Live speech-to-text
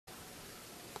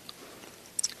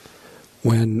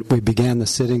when we began the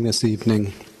sitting this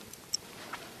evening,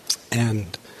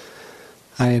 and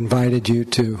I invited you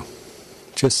to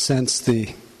just sense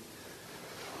the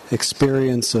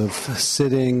experience of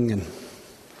sitting and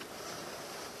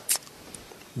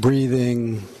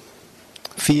breathing,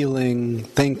 feeling,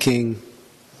 thinking.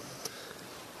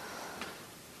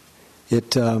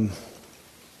 It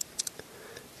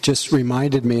just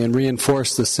reminded me and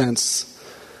reinforced the sense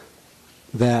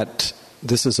that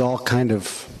this is all kind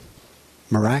of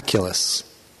miraculous,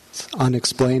 it's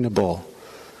unexplainable.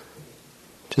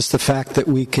 Just the fact that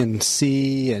we can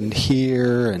see and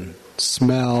hear and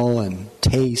smell and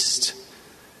taste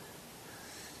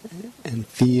and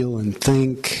feel and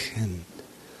think, and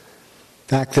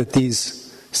the fact that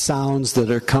these sounds that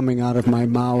are coming out of my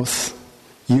mouth,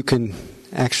 you can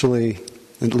actually,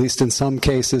 at least in some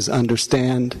cases,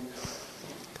 understand.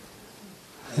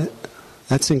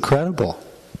 That's incredible.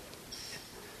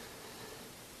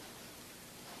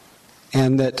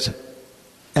 And that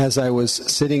as I was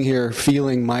sitting here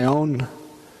feeling my own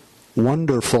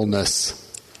wonderfulness,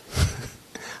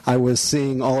 I was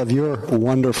seeing all of your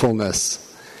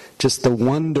wonderfulness, just the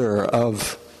wonder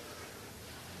of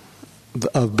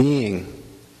being,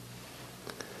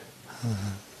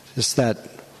 just that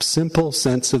simple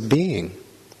sense of being,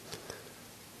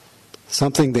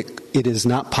 something that it is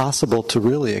not possible to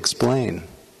really explain,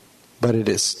 but it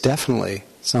is definitely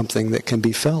something that can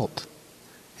be felt,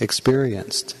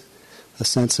 experienced, a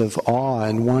sense of awe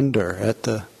and wonder at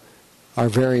our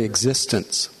very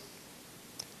existence,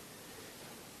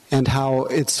 and how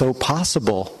it's so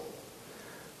possible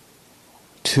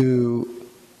to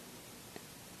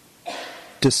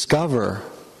discover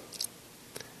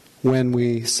when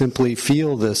we simply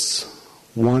feel this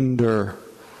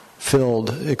wonder-filled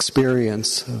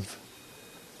experience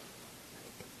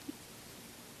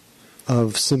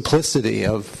of simplicity,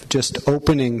 of just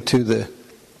opening to the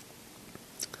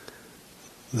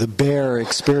bare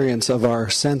experience of our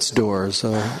sense doors,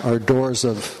 our doors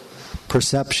of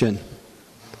perception.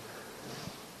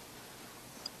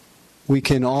 We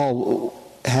can all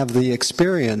have the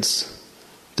experience,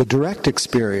 the direct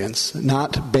experience,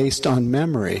 not based on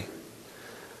memory,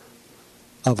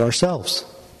 of ourselves.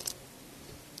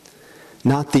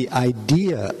 Not the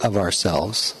idea of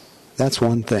ourselves, that's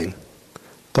one thing,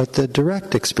 but the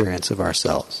direct experience of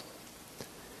ourselves.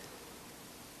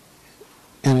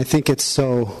 And I think it's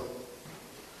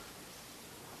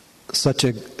such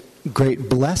a great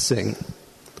blessing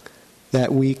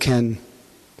that we can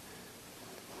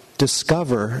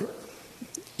discover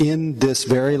in this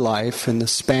very life, in the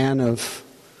span of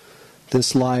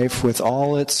this life, with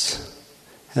all its,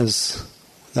 as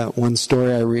that one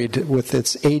story I read, with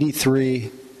its 83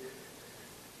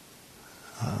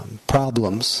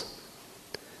 problems.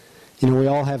 You know, we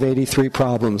all have 83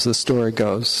 problems, the story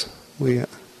goes. The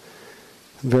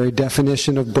very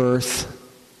definition of birth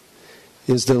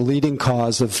is the leading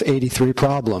cause of 83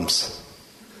 problems.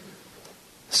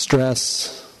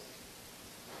 Stress,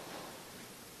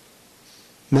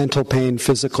 mental pain,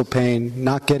 physical pain,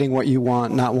 not getting what you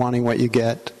want, not wanting what you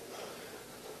get.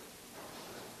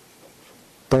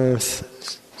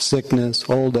 Birth, sickness,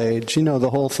 old age, you know, the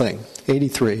whole thing.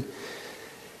 83.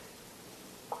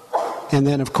 And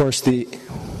then, of course, the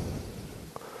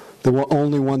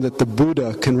only one that the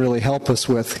Buddha can really help us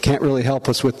with, can't really help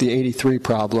us with the 83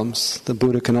 problems. The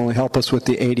Buddha can only help us with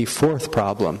the 84th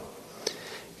problem.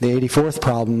 The 84th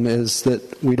problem is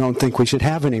that we don't think we should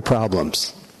have any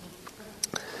problems.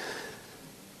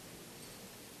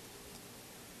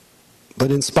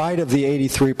 But in spite of the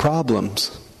 83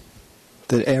 problems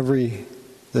that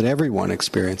everyone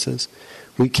experiences,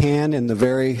 we can, in the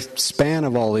very span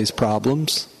of all these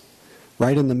problems,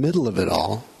 right in the middle of it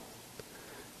all,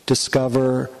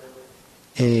 discover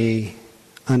an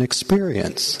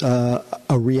experience, a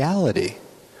reality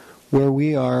where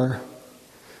we are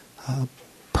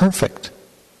perfect,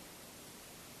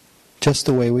 just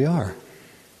the way we are,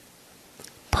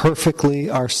 perfectly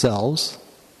ourselves,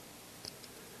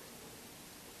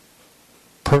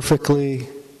 perfectly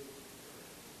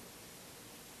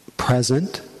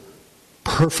present,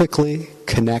 perfectly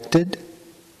connected,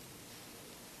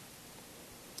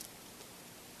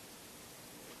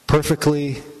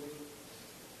 perfectly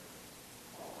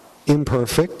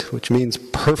imperfect, which means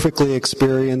perfectly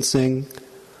experiencing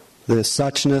the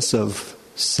suchness of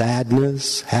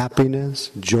sadness, happiness,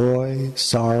 joy,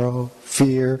 sorrow,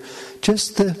 fear,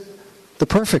 just the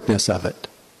perfectness of it.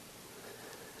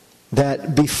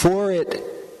 That before it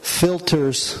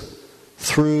filters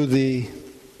through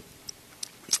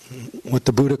what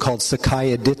the Buddha called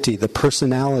Sakkaya Ditthi, the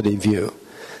personality view,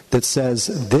 that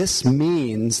says this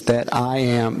means that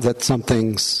that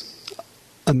something's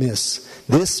amiss.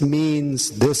 This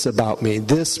means this about me.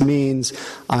 This means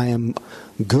I am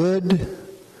good,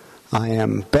 I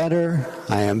am better,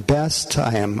 I am best,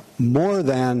 I am more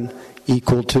than,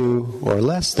 equal to, or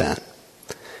less than.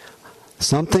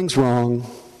 Something's wrong.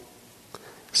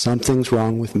 Something's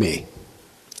wrong with me.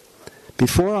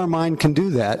 Before our mind can do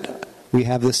that, we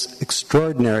have this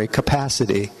extraordinary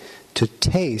capacity to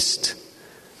taste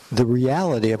the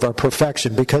reality of our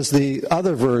perfection. Because the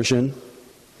other version,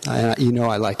 you know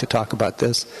I like to talk about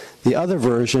this, the other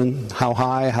version, how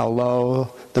high, how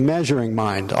low, the measuring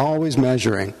mind, always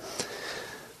measuring.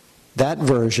 That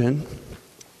version,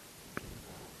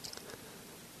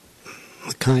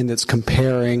 the kind that's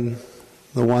comparing,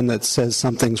 the one that says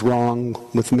something's wrong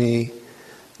with me,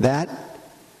 that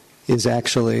is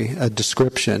actually a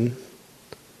description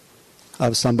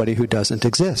of somebody who doesn't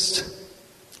exist.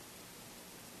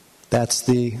 That's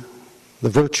the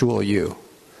virtual you.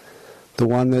 The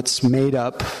one that's made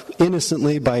up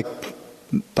innocently by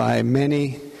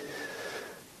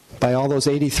all those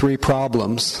 83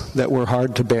 problems that were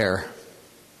hard to bear.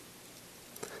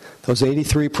 Those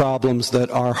 83 problems that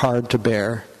are hard to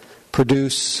bear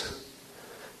produce,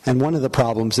 and one of the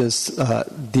problems is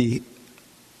the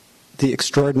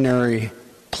extraordinary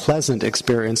pleasant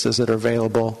experiences that are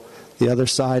available. The other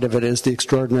side of it is the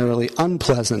extraordinarily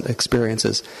unpleasant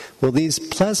experiences. Well, these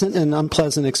pleasant and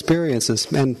unpleasant experiences,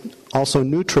 and also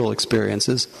neutral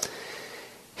experiences,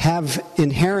 have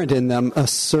inherent in them a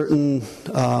certain,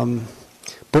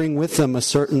 bring with them a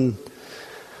certain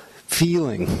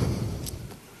feeling,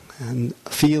 and a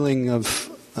feeling of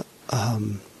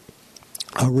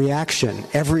a reaction.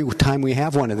 Every time we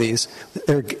have one of these,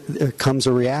 there comes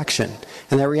a reaction.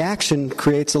 And that reaction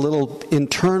creates a little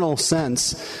internal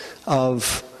sense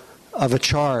of a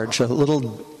charge, a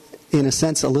little, in a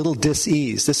sense, a little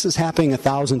dis-ease. This is happening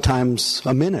 1,000 times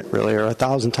a minute, really, or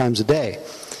 1,000 times a day.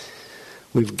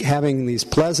 We're having these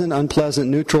pleasant, unpleasant,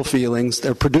 neutral feelings.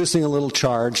 They're producing a little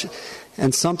charge,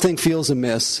 and something feels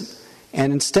amiss.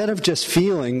 And instead of just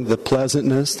feeling the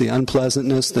pleasantness, the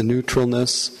unpleasantness, the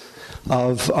neutralness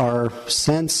of our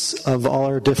sense of all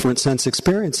our different sense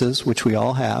experiences, which we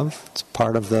all have, it's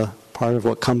part of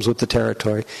what comes with the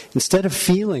territory. Instead of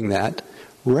feeling that,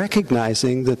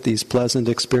 recognizing that these pleasant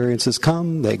experiences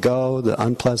come, they go, the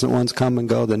unpleasant ones come and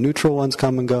go, the neutral ones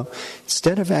come and go.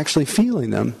 Instead of actually feeling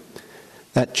them,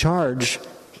 that charge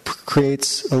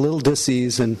creates a little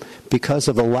dis-ease, and because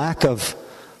of a lack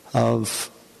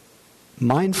of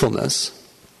mindfulness,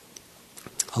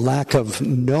 a lack of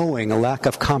knowing, a lack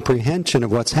of comprehension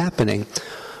of what's happening,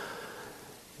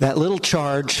 that little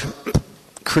charge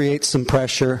creates some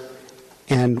pressure,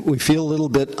 and we feel a little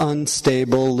bit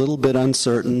unstable, a little bit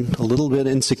uncertain, a little bit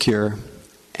insecure,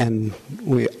 and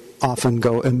we often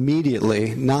go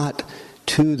immediately not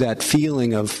to that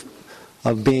feeling of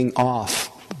being off,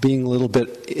 being a little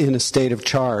bit in a state of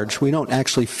charge. We don't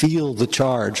actually feel the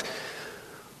charge.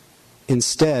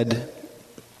 Instead,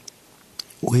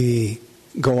 we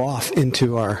go off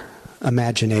into our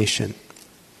imagination.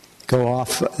 Go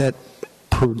off, it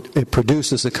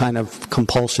produces a kind of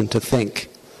compulsion to think.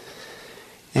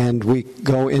 And we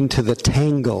go into the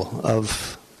tangle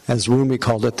of, as Rumi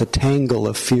called it, the tangle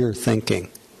of fear thinking.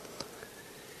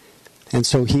 And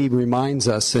so he reminds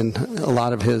us in a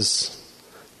lot of his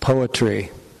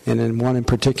poetry, and in one in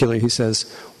particular he says,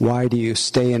 "Why do you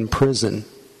stay in prison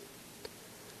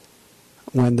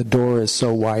when the door is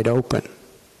so wide open?"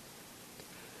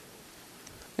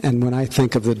 And when I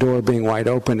think of the door being wide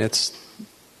open, it's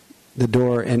the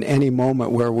door in any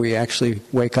moment where we actually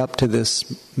wake up to this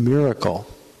miracle,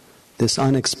 this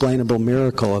unexplainable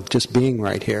miracle of just being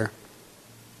right here.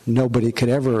 Nobody could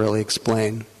ever really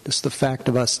explain. Just the fact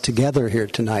of us together here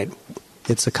tonight,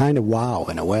 it's a kind of wow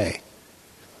in a way.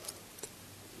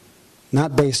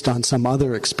 Not based on some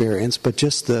other experience, but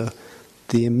just the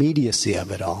immediacy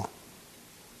of it all.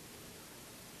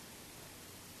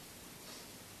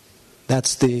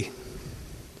 That's the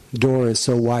door is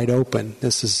so wide open.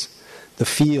 This is the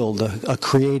field, a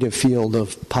creative field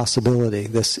of possibility,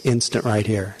 this instant right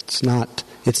here. It's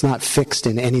not fixed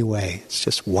in any way. It's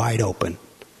just wide open.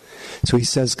 So he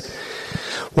says,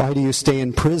 why do you stay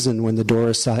in prison when the door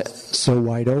is so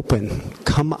wide open?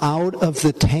 Come out of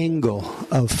the tangle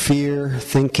of fear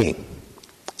thinking.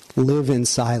 Live in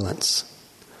silence.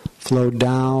 Flow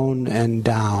down and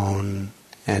down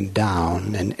and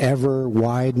down in ever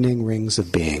widening rings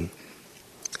of being.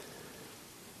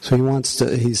 So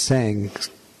he's saying,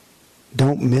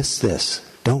 don't miss this.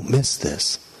 Don't miss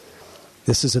this.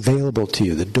 This is available to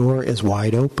you. The door is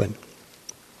wide open.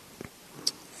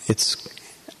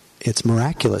 It's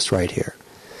miraculous right here.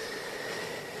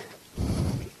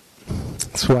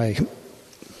 That's why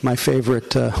my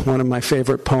favorite, one of my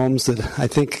favorite poems that I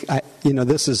think,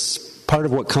 this is part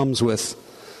of what comes with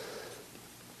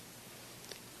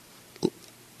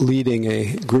leading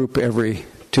a group every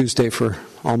Tuesday for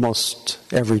almost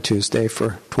every Tuesday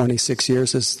for 26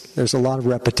 years. There's a lot of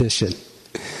repetition.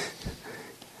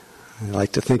 I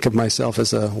like to think of myself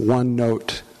as a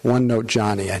one-note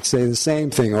Johnny. I'd say the same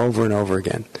thing over and over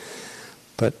again.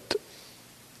 But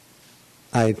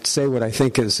I say what I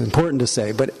think is important to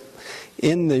say. But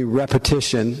in the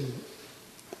repetition,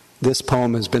 this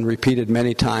poem has been repeated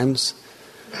many times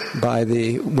by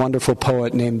the wonderful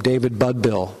poet named David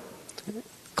Budbill,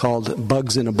 called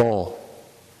Bugs in a Bowl.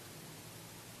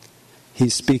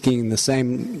 He's speaking the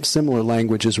similar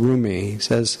language as Rumi. He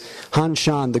says, Han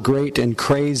Shan, the great and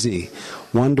crazy,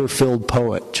 wonder-filled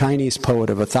poet, Chinese poet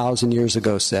of 1,000 years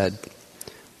ago said,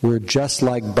 "We're just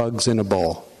like bugs in a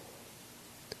bowl,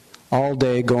 all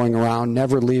day going around,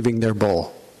 never leaving their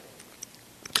bowl."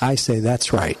 I say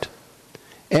that's right.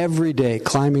 Every day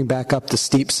climbing back up the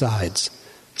steep sides,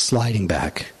 sliding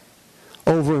back,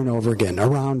 over and over again,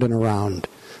 around and around,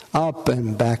 up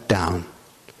and back down.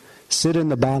 Sit in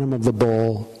the bottom of the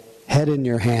bowl, head in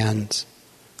your hands,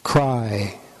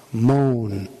 cry,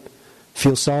 moan,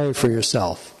 feel sorry for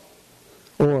yourself,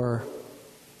 or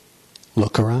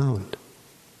look around.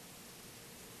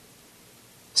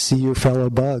 See your fellow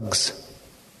bugs.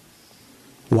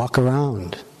 Walk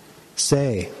around.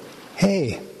 Say,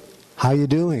 "Hey, how you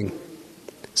doing?"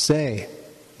 Say,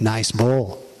 "Nice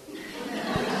bowl."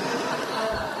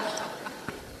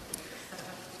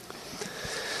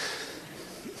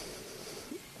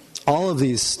 All of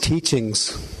these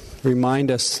teachings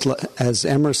remind us, as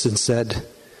Emerson said,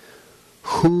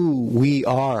 who we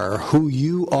are, who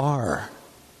you are.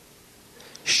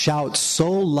 Shout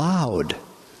so loud,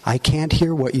 I can't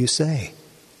hear what you say.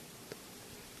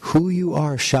 Who you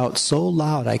are, shout so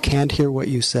loud, I can't hear what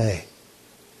you say.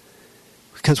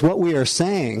 Because what we are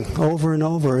saying over and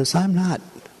over is, I'm not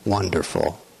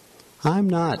wonderful. I'm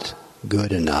not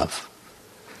good enough.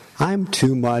 I'm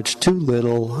too much, too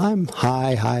little. I'm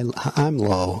high, I'm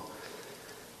low.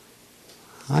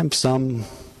 I'm some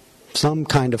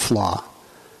kind of flaw.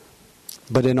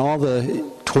 But in all the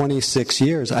 26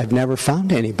 years, I've never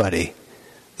found anybody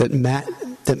that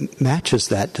matches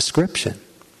that description.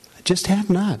 I just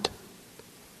have not.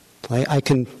 I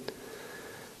can,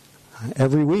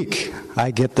 every week, I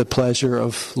get the pleasure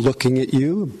of looking at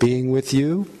you, being with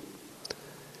you.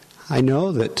 I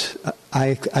know that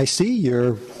I see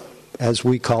your, as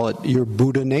we call it, your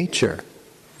Buddha nature,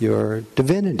 your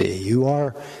divinity. You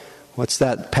are, what's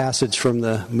that passage from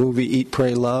the movie Eat,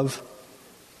 Pray, Love?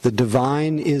 The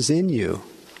divine is in you,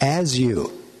 as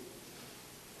you.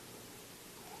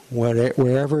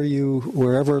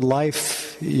 Wherever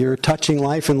life, you're touching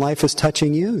life and life is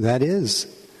touching you,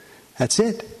 that's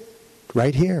it,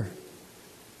 right here.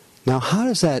 Now how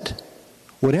does that,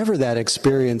 whatever that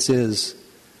experience is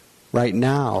right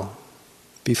now,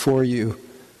 before you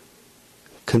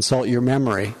consult your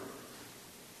memory,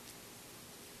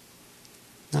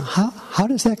 now how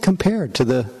does that compare to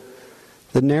the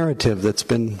narrative that's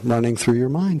been running through your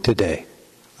mind today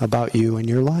about you and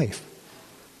your life,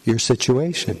 your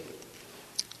situation?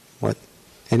 What?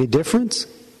 Any difference?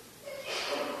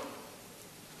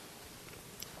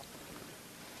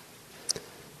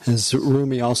 As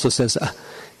Rumi also says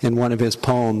in one of his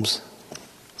poems,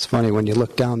 it's funny, when you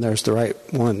look down, there's the right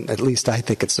one. At least I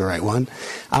think it's the right one.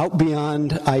 Out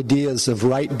beyond ideas of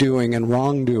right doing and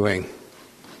wrong doing,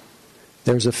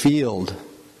 there's a field.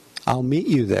 I'll meet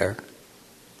you there.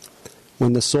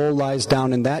 When the soul lies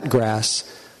down in that grass,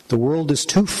 the world is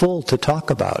too full to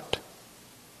talk about.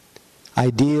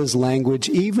 Ideas, language,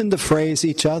 even the phrase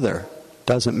each other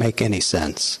doesn't make any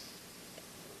sense.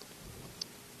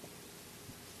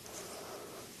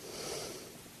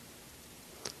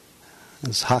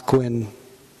 As Hakuin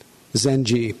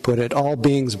Zenji put it, all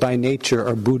beings by nature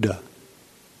are Buddha.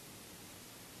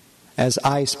 As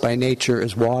ice by nature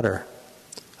is water.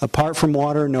 Apart from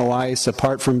water, no ice.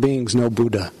 Apart from beings, no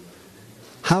Buddha.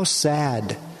 How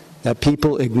sad that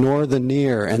people ignore the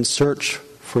near and search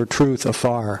for truth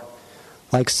afar,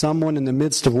 like someone in the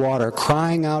midst of water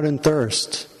crying out in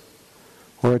thirst,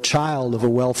 or a child of a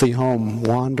wealthy home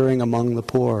wandering among the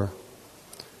poor.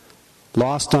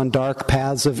 Lost on dark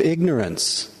paths of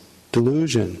ignorance,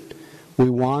 delusion, we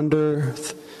wander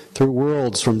through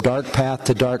worlds from dark path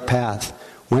to dark path.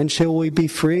 When shall we be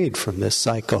freed from this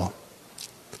cycle?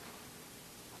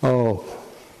 Oh,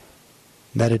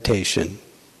 meditation,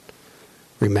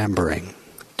 remembering,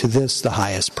 to this the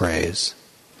highest praise.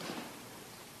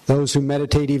 Those who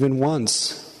meditate even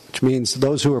once, which means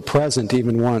those who are present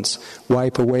even once,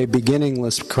 wipe away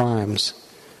beginningless crimes,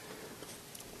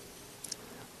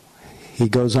 He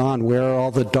goes on, where are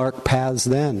all the dark paths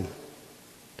then?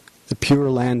 The pure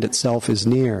land itself is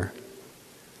near.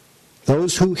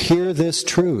 Those who hear this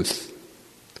truth,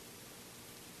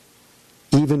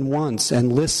 even once,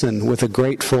 and listen with a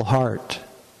grateful heart,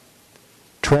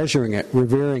 treasuring it,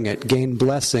 revering it, gain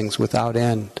blessings without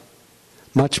end.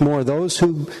 Much more, those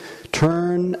who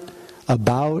turn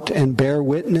about and bear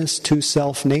witness to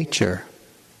self-nature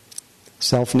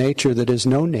that is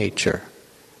no nature,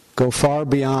 go far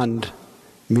beyond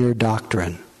mere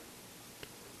doctrine.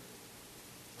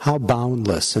 How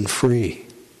boundless and free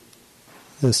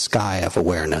the sky of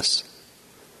awareness.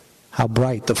 How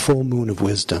bright the full moon of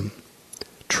wisdom.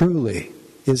 Truly,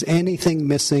 is anything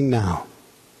missing now?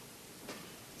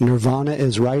 Nirvana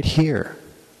is right here,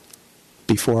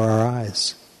 before our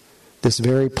eyes. This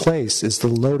very place is the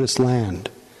lotus land.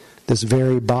 This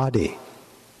very body,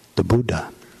 the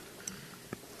Buddha.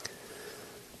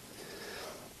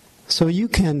 So you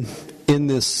can, in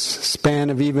this span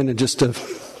of even just a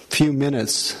few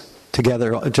minutes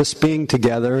together, just being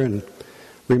together and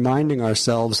reminding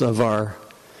ourselves of our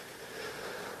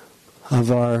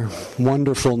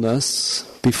wonderfulness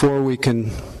before we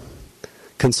can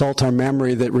consult our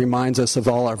memory that reminds us of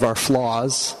all of our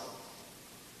flaws,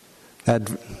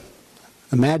 that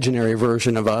imaginary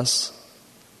version of us,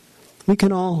 we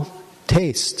can all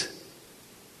taste.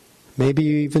 Maybe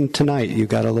even tonight you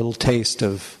got a little taste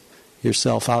of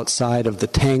yourself outside of the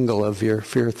tangle of your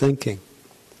fear thinking.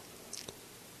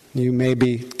 You may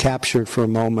be captured for a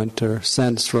moment or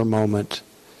sense for a moment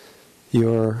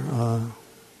your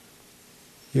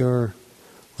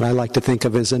what I like to think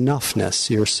of as enoughness,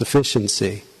 your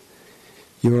sufficiency,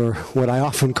 your what I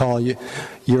often call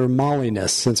your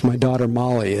Molliness, since my daughter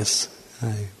Molly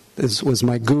was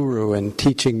my guru in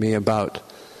teaching me about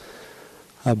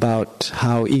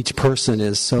how each person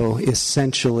is so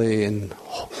essentially and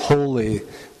wholly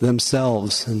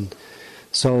themselves, and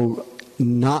so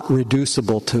not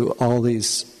reducible to all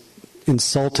these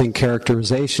insulting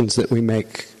characterizations that we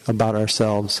make about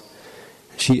ourselves.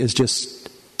 She is just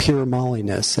pure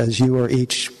Molliness, as you are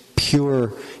each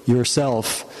pure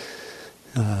yourself,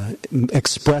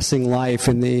 expressing life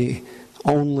in the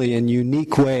only and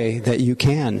unique way that you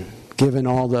can, given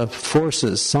all the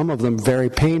forces, some of them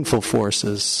very painful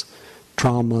forces,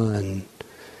 trauma and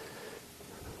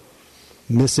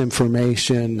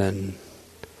misinformation and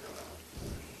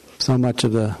so much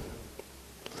of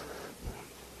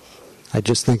I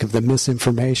just think of the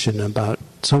misinformation about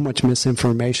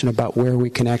where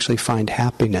we can actually find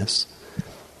happiness.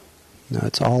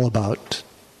 It's all about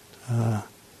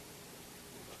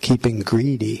keeping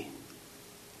greedy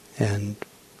and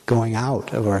going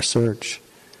out of our search.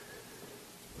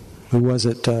 Who was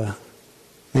it?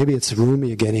 Maybe it's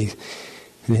Rumi again.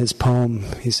 In his poem,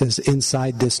 he says,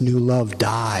 inside this new love,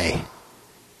 die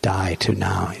to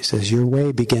now. He says, your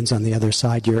way begins on the other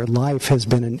side. Your life has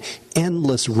been an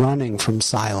endless running from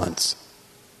silence.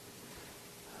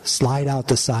 Slide out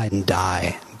the side and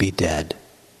die, be dead.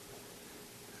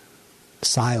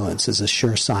 Silence is a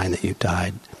sure sign that you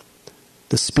died.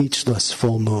 The speechless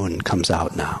full moon comes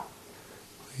out now.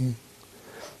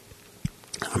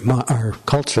 Our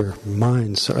culture,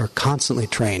 minds are constantly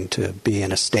trained to be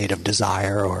in a state of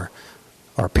desire or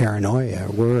paranoia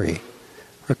or worry.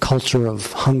 A culture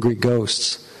of hungry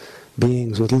ghosts,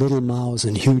 beings with little mouths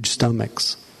and huge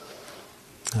stomachs.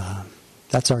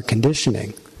 That's our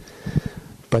conditioning.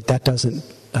 But that doesn't,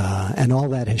 and all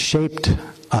that has shaped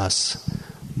us.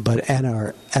 But at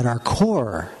our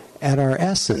core, at our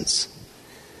essence,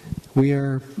 we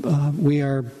are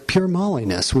pure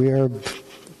Molliness. We are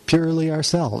purely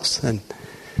ourselves. And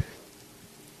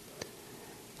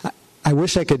I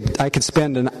wish I could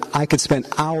spend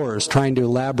hours trying to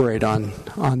elaborate on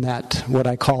that, what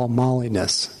I call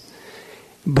Molliness.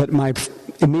 But my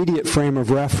immediate frame of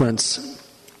reference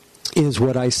is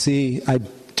what I see. I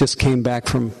just came back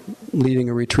from leading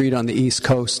a retreat on the East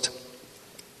Coast.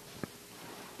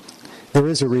 There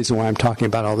is a reason why I'm talking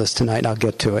about all this tonight. I'll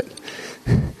get to it.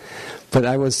 But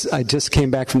I just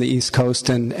came back from the East Coast,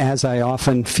 and as I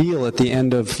often feel at the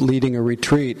end of leading a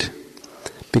retreat,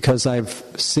 because I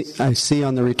see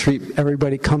on the retreat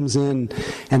everybody comes in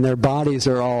and their bodies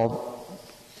are all,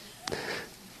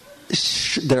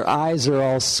 their eyes are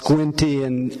all squinty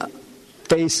and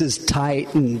faces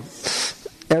tight and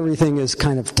everything is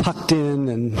kind of tucked in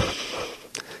and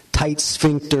tight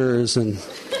sphincters and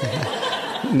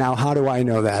now how do I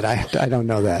know that? I don't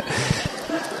know that.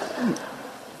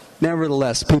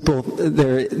 Nevertheless, people,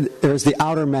 there's the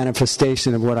outer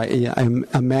manifestation of what I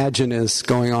imagine is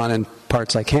going on in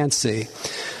parts I can't see.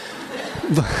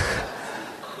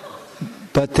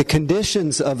 But the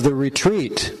conditions of the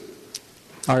retreat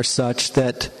are such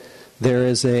that there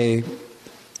is a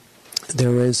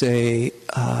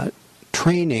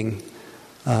training.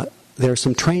 There are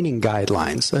some training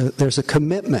guidelines. There's a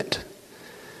commitment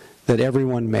that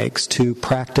everyone makes to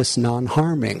practice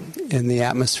non-harming in the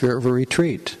atmosphere of a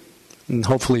retreat. And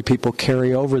hopefully people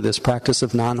carry over this practice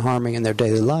of non-harming in their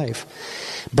daily life.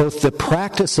 Both the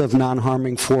practice of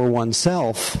non-harming for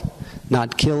oneself,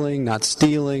 not killing, not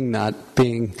stealing, not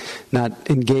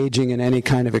engaging in any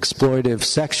kind of exploitive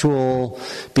sexual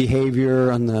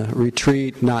behavior on the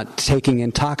retreat, not taking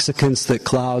intoxicants that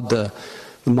cloud the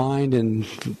mind and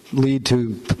lead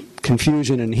to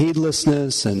confusion and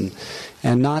heedlessness, and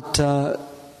not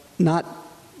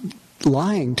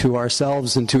lying to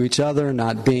ourselves and to each other,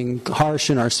 not being harsh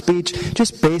in our speech,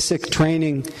 just basic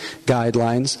training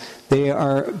guidelines.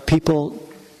 People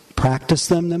practice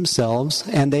them themselves,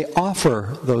 and they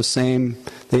offer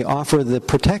the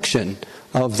protection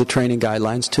of the training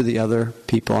guidelines to the other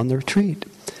people on the retreat.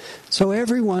 So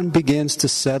everyone begins to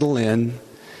settle in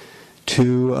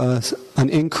to an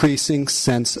increasing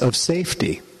sense of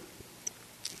safety.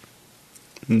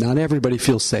 Not everybody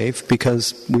feels safe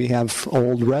because we have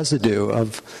old residue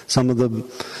of some of them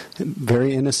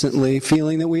very innocently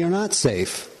feeling that we are not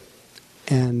safe,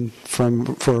 and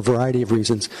for a variety of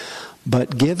reasons.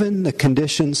 But given the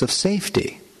conditions of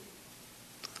safety,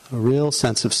 a real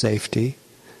sense of safety,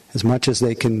 as much as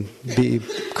they can be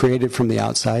created from the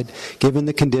outside, given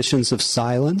the conditions of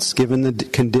silence, given the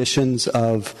conditions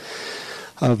of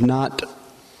not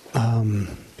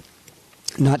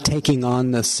taking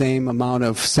on the same amount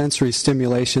of sensory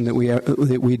stimulation that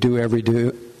we do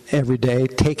every day,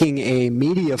 taking a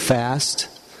media fast,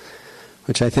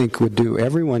 which I think would do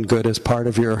everyone good as part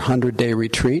of your 100-day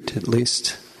retreat, at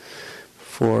least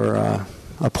for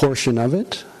a portion of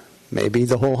it, maybe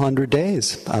the whole 100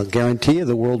 days. I'll guarantee you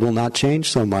the world will not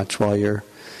change so much while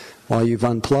you've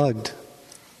unplugged.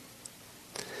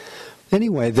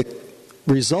 Anyway, the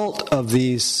result of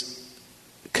these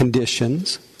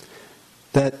conditions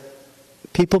that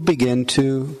people begin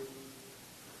to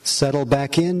settle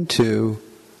back into,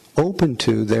 open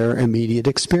to their immediate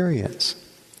experience.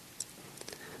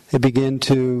 They begin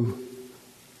to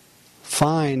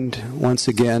find, once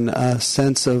again, a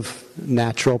sense of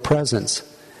natural presence.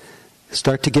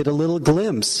 Start to get a little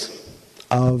glimpse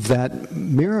of that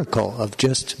miracle of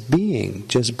just being,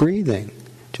 just breathing,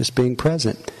 just being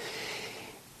present.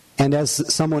 And as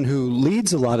someone who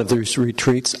leads a lot of these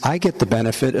retreats, I get the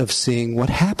benefit of seeing what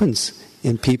happens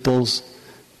in people's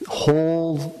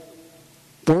whole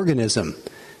organism.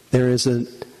 There is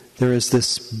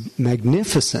this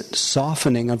magnificent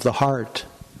softening of the heart,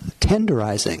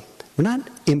 tenderizing. We're not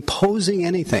imposing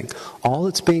anything. All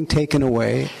that's being taken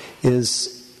away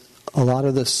is a lot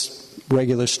of the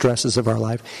regular stresses of our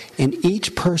life. And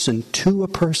each person, to a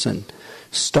person,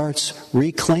 starts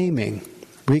reclaiming,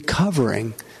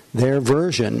 recovering their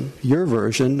version, your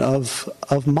version of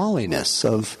molliness,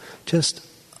 of just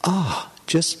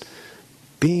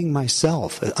being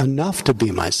myself, enough to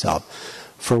be myself.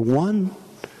 For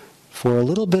a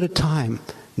little bit of time,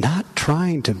 not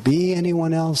trying to be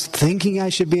anyone else, thinking I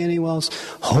should be anyone else,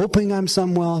 hoping I'm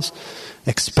someone else,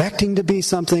 expecting to be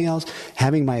something else,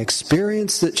 having my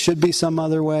experience that should be some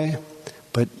other way,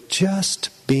 but just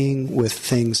being with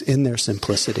things in their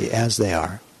simplicity as they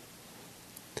are.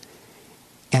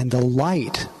 And the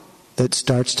light that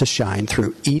starts to shine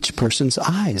through each person's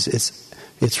eyes,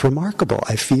 it's remarkable.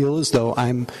 I feel as though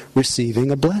I'm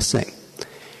receiving a blessing.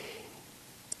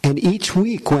 And each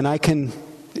week when I can,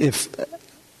 if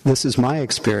this is my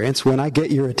experience, when I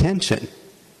get your attention,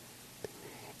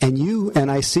 and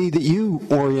I see that you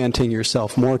orienting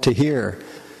yourself more to here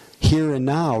and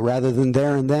now, rather than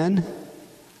there and then,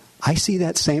 I see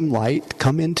that same light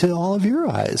come into all of your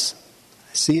eyes.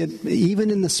 I see it even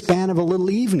in the span of a little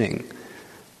evening.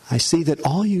 I see that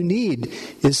all you need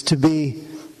is to be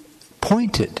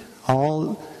pointed.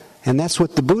 And that's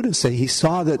what the Buddha said. He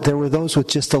saw that there were those with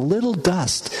just a little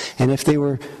dust, and if they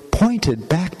were pointed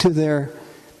back to their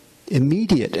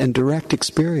immediate and direct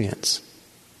experience,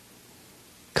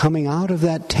 coming out of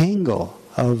that tangle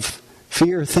of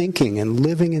fear thinking and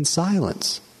living in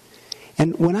silence.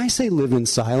 And when I say live in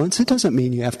silence, it doesn't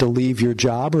mean you have to leave your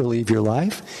job or leave your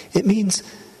life. It means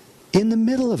in the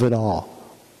middle of it all,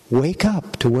 wake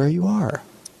up to where you are.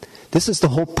 This is the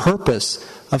whole purpose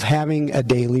of having a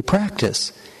daily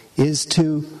practice, is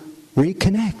to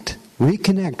reconnect.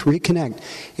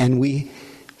 And we,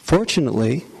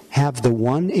 fortunately, have the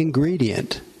one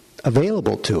ingredient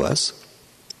available to us,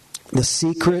 the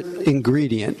secret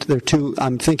ingredient.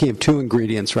 I'm thinking of two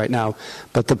ingredients right now,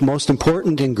 but the most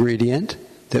important ingredient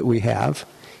that we have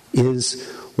is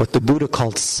what the Buddha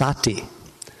called sati.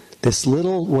 this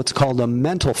little, what's called a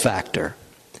mental factor.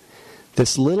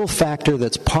 This little factor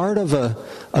that's part of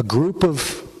a group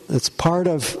of, it's part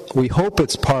of, we hope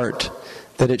it's part,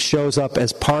 that it shows up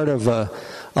as part of a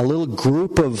little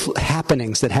group of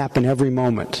happenings that happen every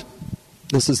moment.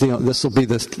 This will be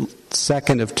the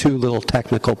second of two little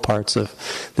technical parts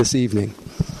of this evening.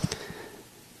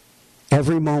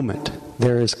 Every moment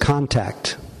there is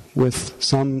contact with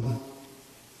some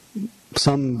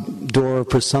door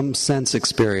for some sense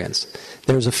experience.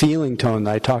 There's a feeling tone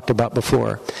that I talked about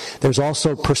before. There's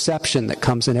also perception that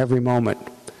comes in every moment.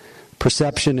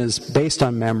 Perception is based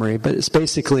on memory, but it's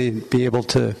basically be able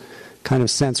to kind of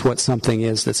sense what something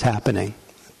is that's happening.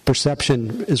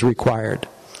 Perception is required.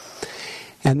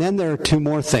 And then there are two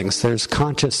more things. There's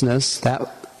consciousness. That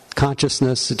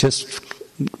consciousness just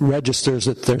registers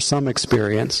that there's some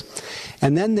experience.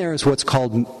 And then there's what's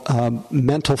called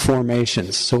mental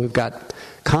formations. So we've got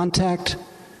contact,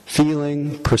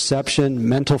 feeling, perception,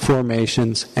 mental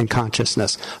formations, and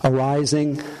consciousness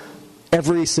arising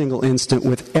every single instant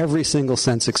with every single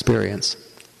sense experience.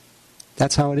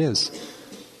 That's how it is.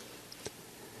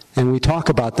 And we talk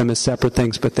about them as separate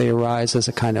things, but they arise as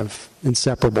a kind of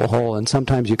inseparable whole, and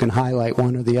sometimes you can highlight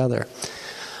one or the other.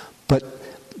 But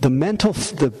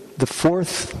the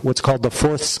fourth, what's called the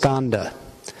fourth skandha,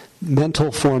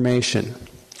 mental formation,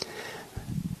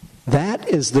 that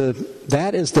is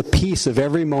the piece of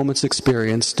every moment's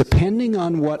experience, depending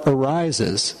on what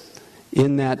arises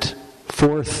in that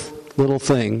fourth little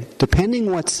thing, depending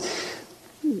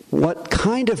what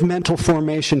kind of mental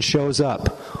formation shows up,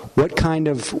 what kind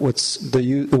of, what's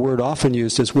the word often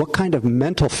used is what kind of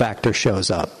mental factor shows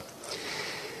up.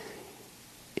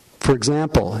 For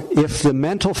example, if the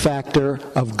mental factor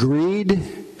of greed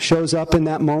shows up in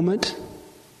that moment,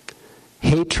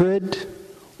 hatred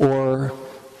or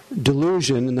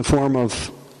delusion in the form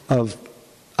of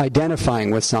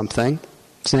identifying with something,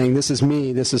 saying this is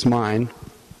me, this is mine,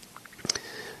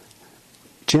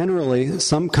 generally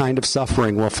some kind of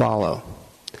suffering will follow.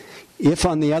 If,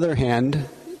 on the other hand,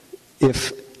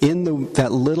 if in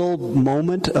that little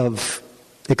moment of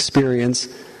experience,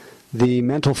 the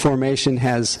mental formation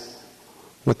has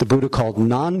what the Buddha called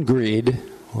non-greed,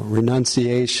 or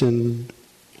renunciation,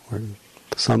 or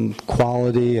some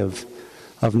quality of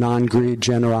non-greed,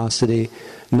 generosity,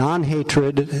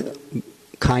 non-hatred,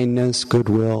 kindness,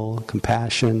 goodwill,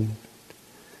 compassion,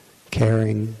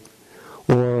 caring,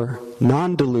 or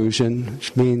non-delusion,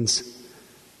 which means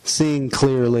seeing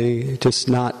clearly, just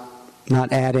not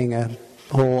adding a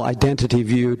whole identity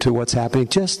view to what's happening,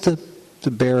 just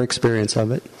the bare experience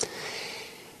of it.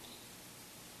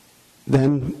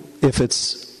 Then, if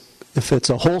it's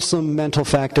a wholesome mental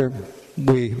factor,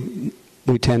 we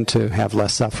tend to have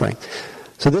less suffering.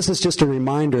 So this is just a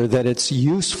reminder that it's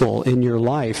useful in your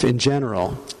life in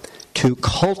general to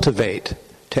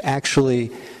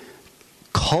actually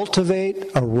cultivate,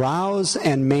 arouse,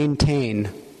 and maintain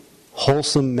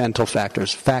wholesome mental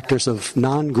factors, factors of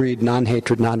non-greed,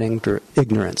 non-hatred,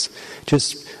 non-ignorance.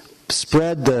 Just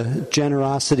spread the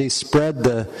generosity, spread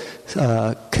the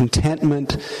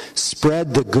contentment,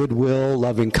 spread the goodwill,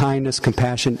 loving kindness,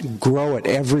 compassion, grow it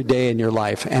every day in your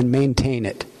life and maintain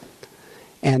it.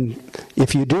 And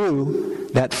if you do,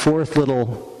 that fourth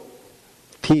little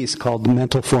piece called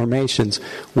mental formations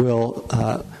will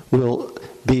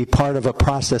be part of a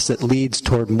process that leads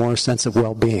toward more sense of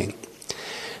well-being.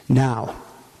 Now,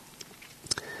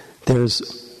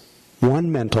 there's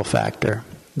one mental factor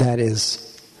that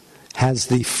has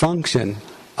the function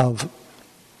of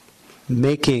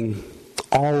making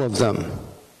all of them,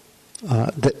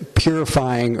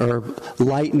 purifying or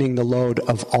lightening the load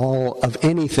of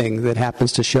anything that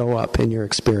happens to show up in your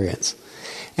experience.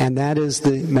 And that is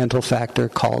the mental factor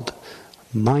called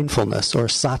mindfulness or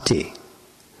sati.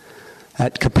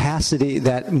 That capacity,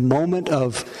 that moment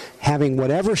of having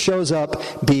whatever shows up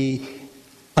be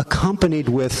accompanied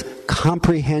with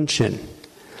comprehension,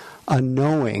 a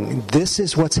knowing, this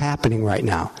is what's happening right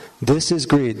now. This is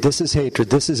greed, this is hatred,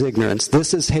 this is ignorance,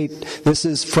 this is hate, this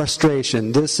is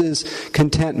frustration, this is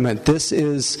contentment, this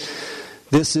is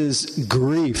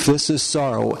grief, this is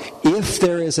sorrow. If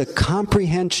there is a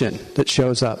comprehension that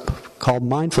shows up called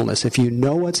mindfulness, if you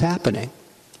know what's happening,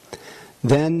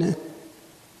 then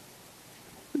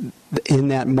in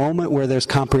that moment where there's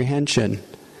comprehension,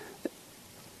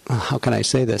 how can I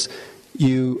say this?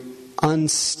 You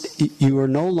are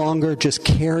no longer just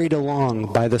carried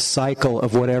along by the cycle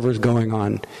of whatever's going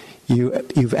on.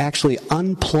 You've actually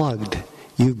unplugged.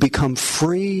 You've become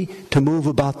free to move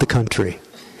about the country.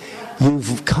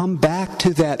 You've come back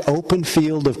to that open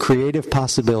field of creative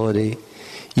possibility.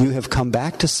 You have come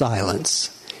back to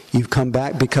silence. You've come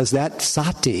back because that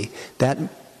sati, that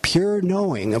pure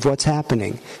knowing of what's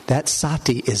happening, that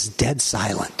sati is dead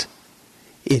silent.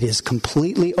 It is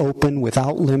completely open,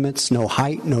 without limits, no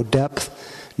height, no depth,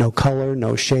 no color,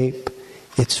 no shape.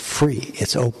 It's free,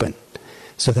 it's open.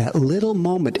 So that little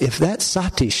moment, if that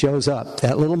sati shows up,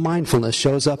 that little mindfulness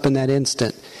shows up in that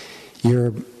instant,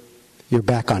 you're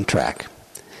back on track.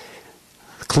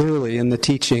 Clearly in the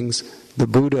teachings, the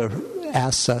Buddha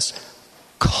asks us,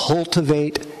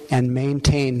 cultivate and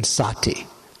maintain sati.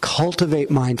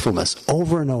 Cultivate mindfulness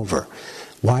over and over.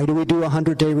 Why do we do a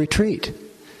 100-day retreat?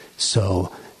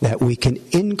 So that we can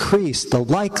increase the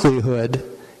likelihood.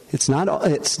 It's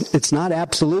not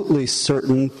absolutely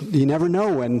certain. You never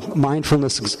know when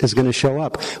mindfulness is going to show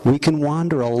up. We can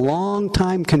wander a long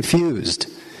time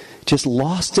confused, just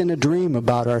lost in a dream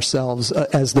about ourselves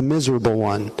as the miserable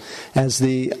one, as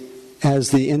the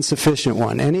insufficient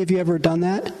one. Any of you ever done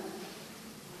that?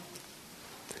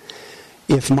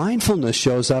 If mindfulness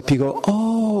shows up, you go,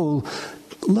 oh,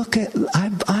 look at,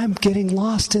 I'm getting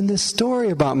lost in this story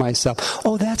about myself.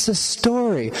 Oh, that's a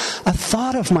story. A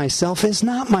thought of myself is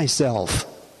not myself.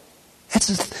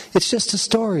 It's just a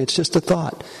story. It's just a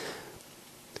thought.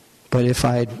 But if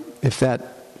that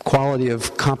quality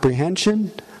of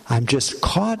comprehension, I'm just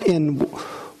caught in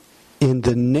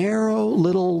the narrow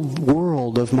little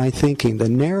world of my thinking, the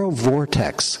narrow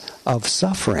vortex of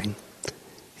suffering,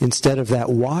 instead of that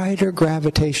wider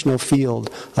gravitational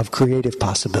field of creative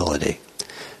possibility.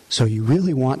 So you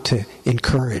really want to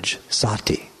encourage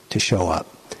sati to show up.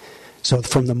 So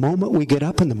from the moment we get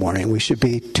up in the morning, we should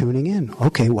be tuning in.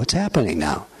 Okay, what's happening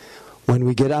now? When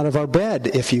we get out of our bed,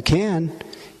 if you can,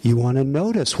 you want to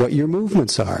notice what your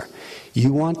movements are.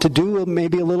 You want to do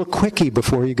maybe a little quickie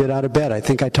before you get out of bed. I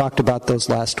think I talked about those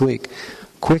last week.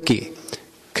 Quickie.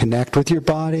 Connect with your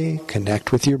body,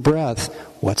 connect with your breath.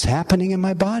 What's happening in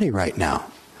my body right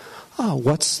now? Oh,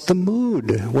 what's the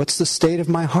mood? What's the state of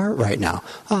my heart right now?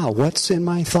 What's in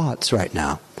my thoughts right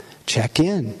now? Check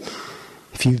in.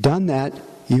 If you've done that,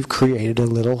 you've created a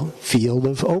little field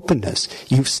of openness.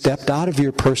 You've stepped out of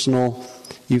your personal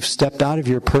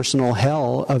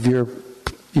hell of your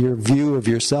view of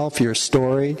yourself, your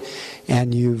story,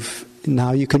 and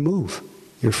now you can move.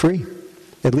 You're free,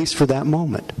 at least for that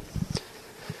moment.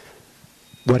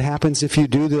 What happens if you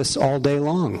do this all day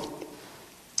long?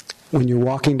 When you're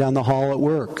walking down the hall at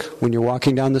work, when you're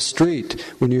walking down the street,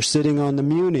 when you're sitting on the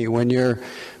muni, when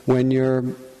you're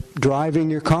driving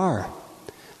your car.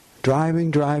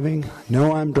 Driving.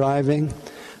 No, I'm driving.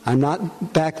 I'm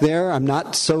not back there. I'm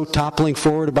not so toppling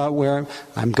forward about where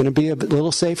I'm going to be a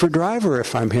little safer driver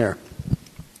if I'm here.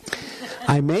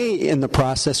 I may, in the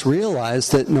process, realize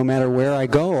that no matter where I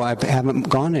go, I haven't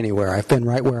gone anywhere. I've been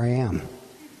right where I am.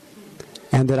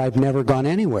 And that I've never gone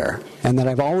anywhere. And that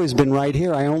I've always been right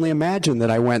here. I only imagined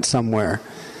that I went somewhere.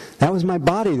 That was my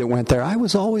body that went there. I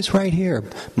was always right here.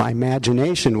 My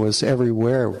imagination was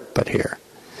everywhere but here.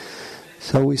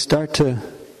 So we start to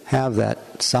have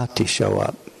that sati show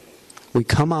up. We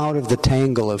come out of the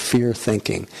tangle of fear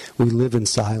thinking. We live in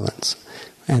silence.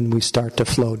 And we start to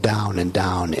flow down and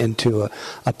down into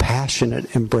a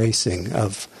passionate embracing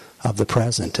of the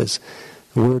present. As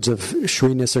the words of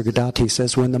Sri Nisargadatta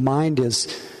says, when the mind is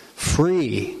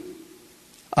free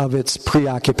of its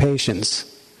preoccupations,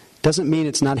 doesn't mean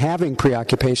it's not having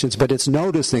preoccupations, but it's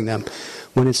noticing them.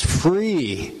 When it's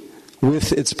free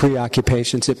with its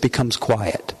preoccupations, it becomes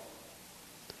quiet.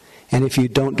 And if you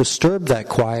don't disturb that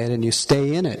quiet and you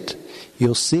stay in it,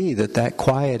 you'll see that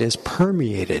quiet is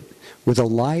permeated with a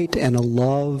light and a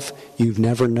love you've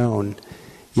never known,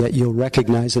 yet you'll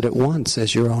recognize it at once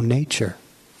as your own nature.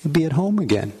 You'll be at home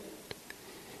again.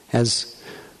 As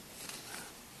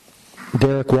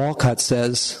Derek Walcott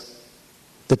says,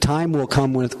 the time will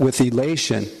come with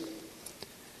elation.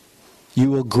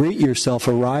 You will greet yourself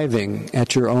arriving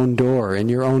at your own door, in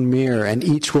your own mirror, and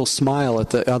each will smile at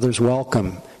the other's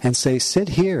welcome and say, sit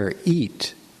here,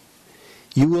 eat.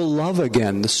 You will love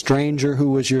again the stranger who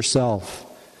was yourself.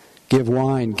 Give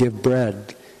wine, give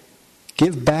bread.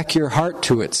 Give back your heart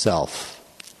to itself.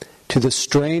 To the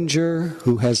stranger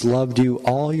who has loved you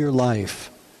all your life,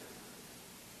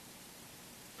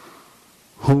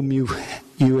 whom you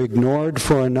ignored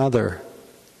for another,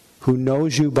 who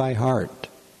knows you by heart.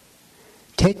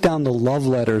 Take down the love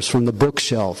letters from the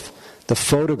bookshelf, the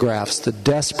photographs, the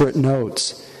desperate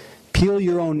notes. Peel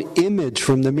your own image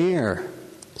from the mirror.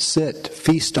 Sit,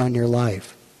 feast on your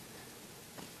life.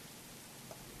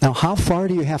 Now, how far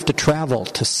do you have to travel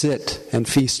to sit and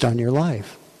feast on your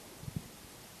life?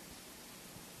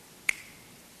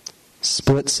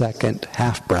 Split second,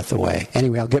 half breath away.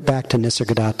 Anyway, I'll get back to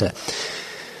Nisargadatta.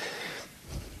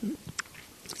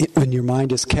 When when your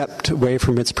mind is kept away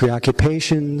from its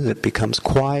preoccupations, it becomes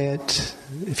quiet.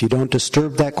 If you don't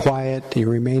disturb that quiet, you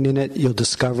remain in it, you'll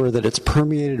discover that it's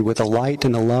permeated with a light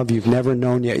and a love you've never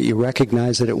known, yet you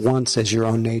recognize it at once as your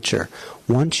own nature.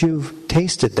 Once you've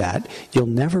tasted that, you'll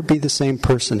never be the same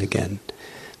person again.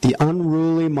 The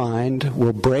unruly mind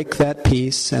will break that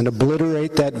peace and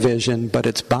obliterate that vision, but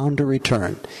it's bound to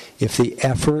return if the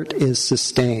effort is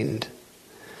sustained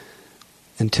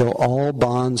until all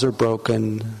bonds are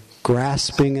broken,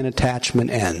 grasping and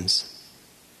attachment ends,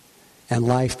 and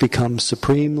life becomes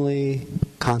supremely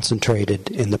concentrated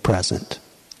in the present.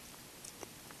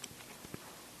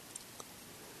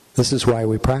 This is why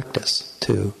we practice,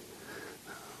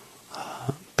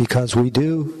 because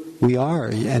we are,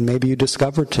 and maybe you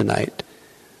discovered tonight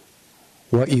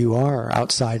what you are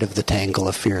outside of the tangle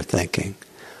of fear thinking.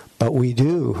 But we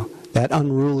do. That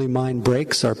unruly mind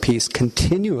breaks our peace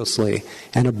continuously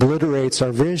and obliterates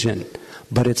our vision.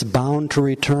 But it's bound to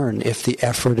return if the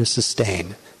effort is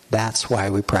sustained. That's why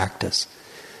we practice.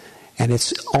 And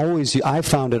I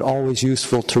found it always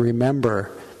useful to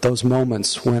remember those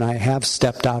moments when I have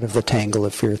stepped out of the tangle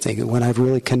of fear thinking, when I've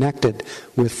really connected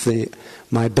with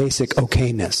my basic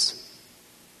okayness.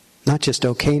 Not just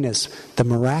okayness, the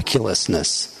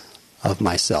miraculousness of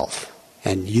myself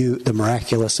and you, the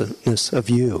miraculousness of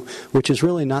you, which is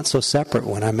really not so separate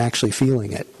when I'm actually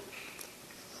feeling it.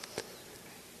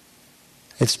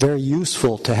 It's very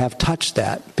useful to have touched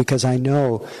that, because I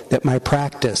know that my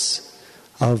practice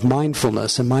of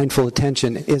mindfulness and mindful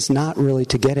attention is not really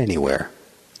to get anywhere.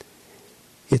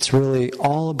 It's really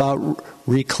all about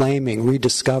reclaiming,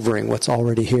 rediscovering what's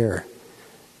already here.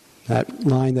 That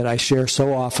line that I share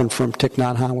so often from Thich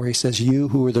Nhat Hanh, where he says, "You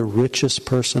who are the richest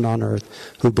person on earth,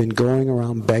 who've been going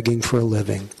around begging for a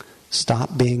living,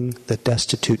 stop being the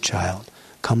destitute child.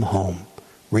 Come home.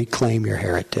 Reclaim your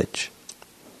heritage."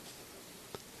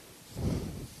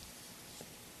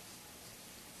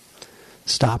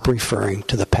 Stop referring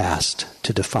to the past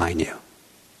to define you.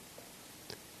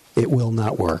 It will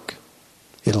not work.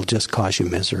 It'll just cause you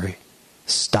misery.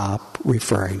 Stop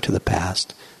referring to the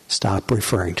past. Stop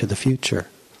referring to the future.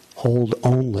 Hold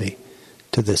only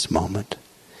to this moment.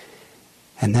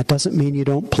 And that doesn't mean you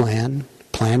don't plan.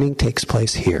 Planning takes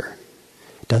place here.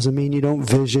 It doesn't mean you don't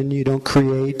vision, you don't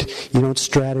create, you don't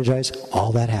strategize.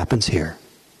 All that happens here.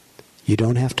 You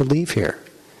don't have to leave here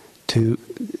to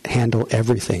handle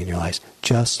everything in your life.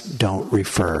 Just don't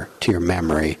refer to your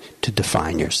memory to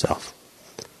define yourself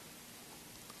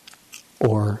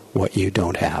or what you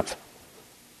don't have.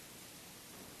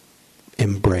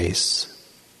 Embrace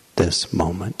this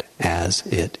moment as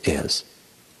it is.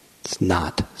 It's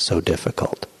not so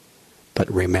difficult,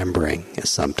 but remembering is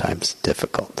sometimes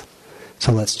difficult.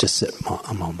 So let's just sit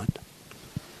a moment.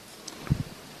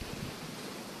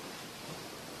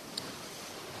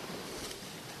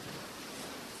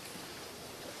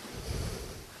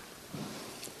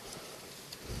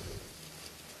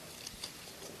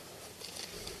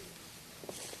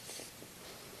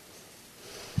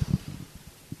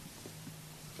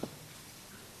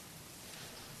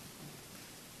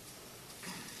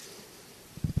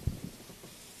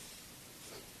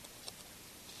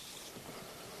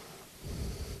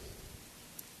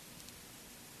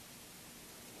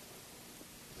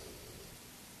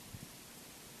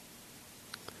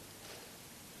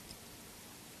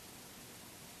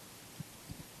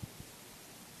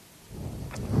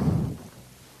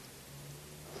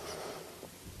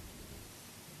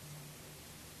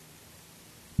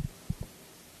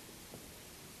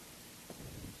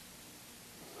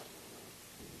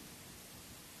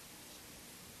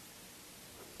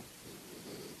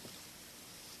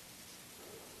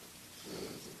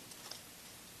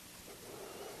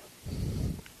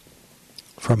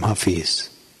 From Hafiz.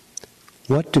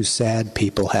 What do sad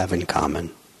people have in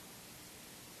common?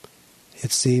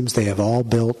 It seems they have all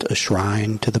built a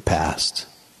shrine to the past,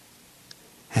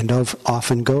 and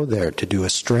often go there to do a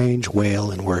strange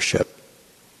wail and worship.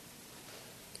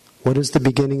 What is the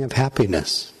beginning of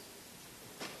happiness?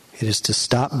 It is to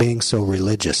stop being so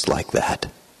religious like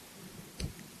that.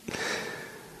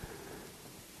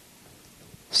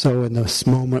 So in this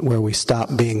moment where we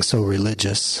stop being so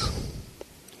religious,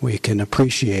 we can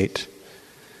appreciate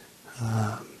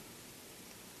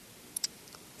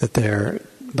that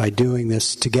by doing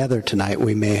this together tonight,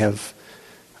 we may have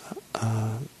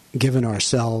given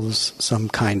ourselves some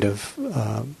kind of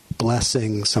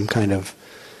blessing, some kind of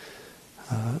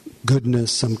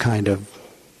goodness, some kind of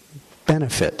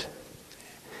benefit.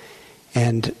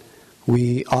 And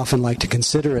we often like to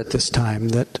consider at this time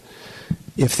that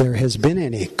if there has been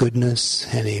any goodness,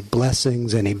 any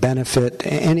blessings, any benefit,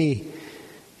 anything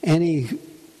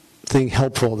something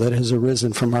helpful that has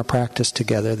arisen from our practice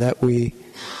together, that we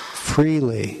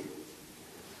freely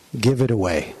give it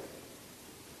away.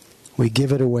 We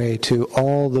give it away to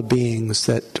all the beings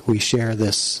that we share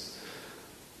this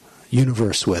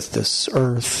universe with, this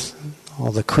earth,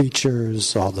 all the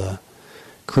creatures of the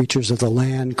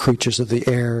land, creatures of the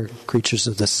air, creatures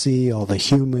of the sea, all the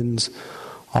humans,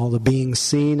 all the beings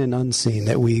seen and unseen,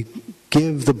 that we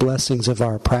give the blessings of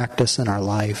our practice and our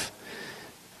life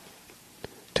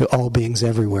to all beings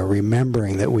everywhere,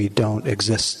 remembering that we don't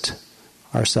exist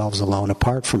ourselves alone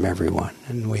apart from everyone.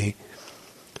 And we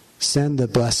send the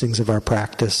blessings of our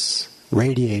practice,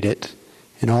 radiate it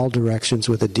in all directions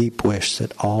with a deep wish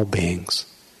that all beings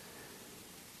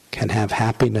can have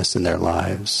happiness in their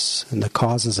lives and the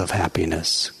causes of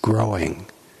happiness growing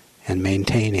and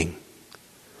maintaining.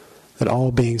 That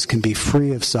all beings can be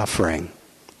free of suffering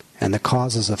and the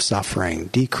causes of suffering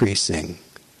decreasing.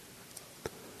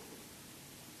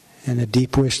 And a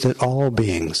deep wish that all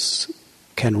beings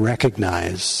can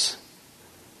recognize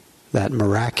that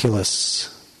miraculous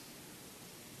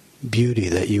beauty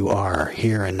that you are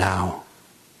here and now,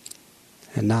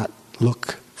 and not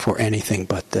look for anything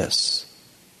but this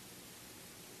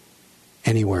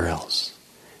anywhere else.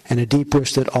 And a deep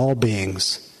wish that all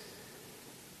beings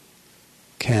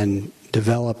can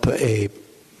develop a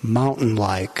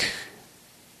mountain-like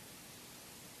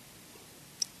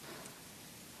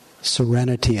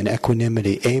serenity and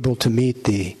equanimity, able to meet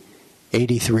the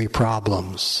 83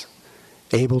 problems,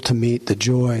 able to meet the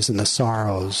joys and the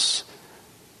sorrows,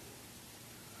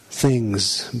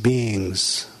 things,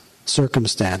 beings,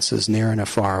 circumstances near and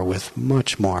afar with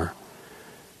much more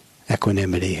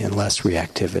equanimity and less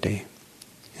reactivity.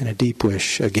 And a deep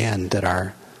wish, again, that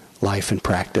our life and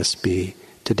practice be,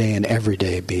 today and every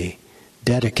day, be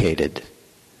dedicated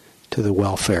to the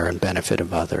welfare and benefit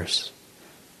of others.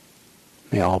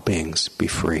 May all beings be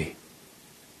free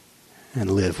and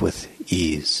live with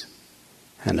ease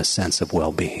and a sense of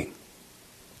well-being.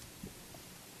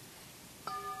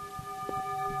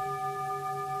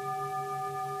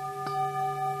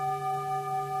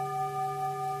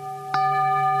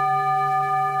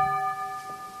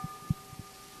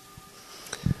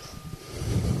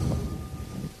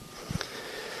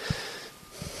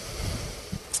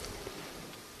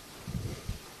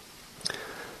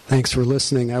 Thanks for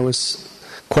listening. I was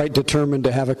quite determined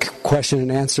to have a question and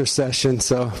answer session,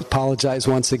 so apologize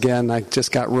once again. I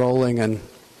just got rolling, and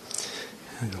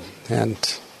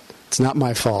it's not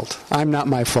my fault. I'm not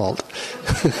my fault.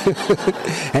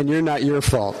 And you're not your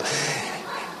fault.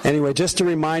 Anyway, just a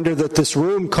reminder that this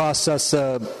room costs us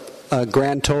a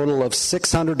grand total of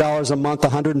 $600 a month,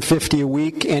 $150 a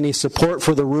week. Any support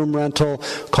for the room rental,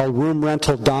 called Room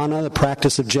Rental Dana, the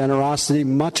practice of generosity,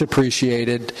 much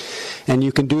appreciated. And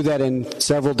you can do that in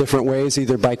several different ways,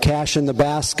 either by cash in the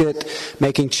basket,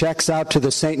 making checks out to the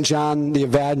St. John the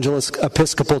Evangelist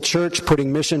Episcopal Church,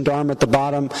 putting Mission Dharma at the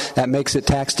bottom. That makes it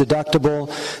tax deductible.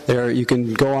 There, you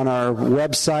can go on our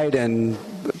website and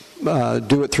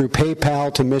do it through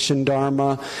PayPal to Mission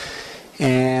Dharma.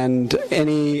 And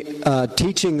any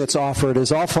teaching that's offered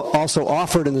is also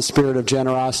offered in the spirit of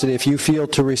generosity. If you feel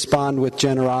to respond with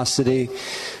generosity,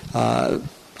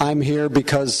 I'm here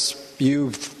because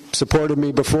you've supported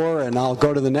me before, and I'll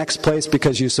go to the next place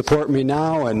because you support me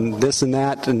now, and this and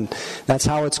that, and that's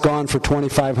how it's gone for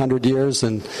 2,500 years.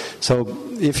 And so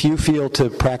if you feel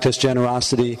to practice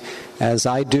generosity as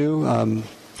I do,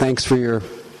 thanks for your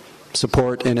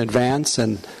support in advance,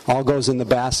 and all goes in the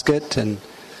basket. And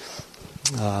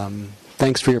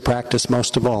thanks for your practice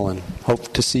most of all, and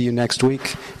hope to see you next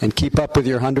week, and keep up with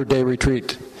your 100-day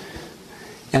retreat.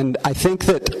 And I think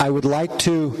that I would like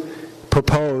to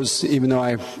propose, even though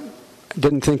I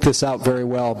didn't think this out very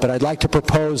well, but I'd like to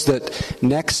propose that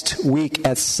next week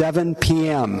at 7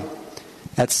 p.m.,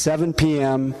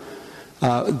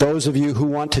 those of you who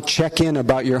want to check in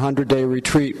about your 100-day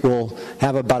retreat will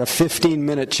have about a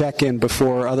 15-minute check-in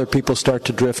before other people start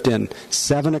to drift in.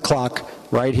 7 o'clock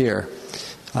right here.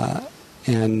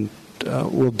 And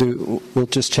we'll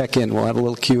just check in. We'll have a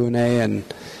little Q&A, and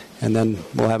then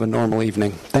we'll have a normal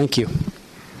evening. Thank you.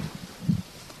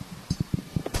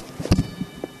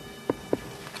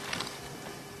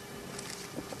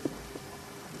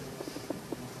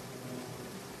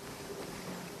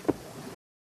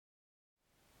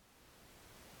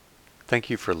 Thank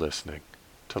you for listening.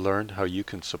 To learn how you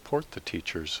can support the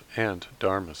teachers and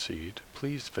Dharma Seed,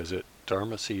 please visit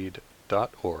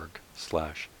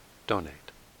dharmaseed.org/donate.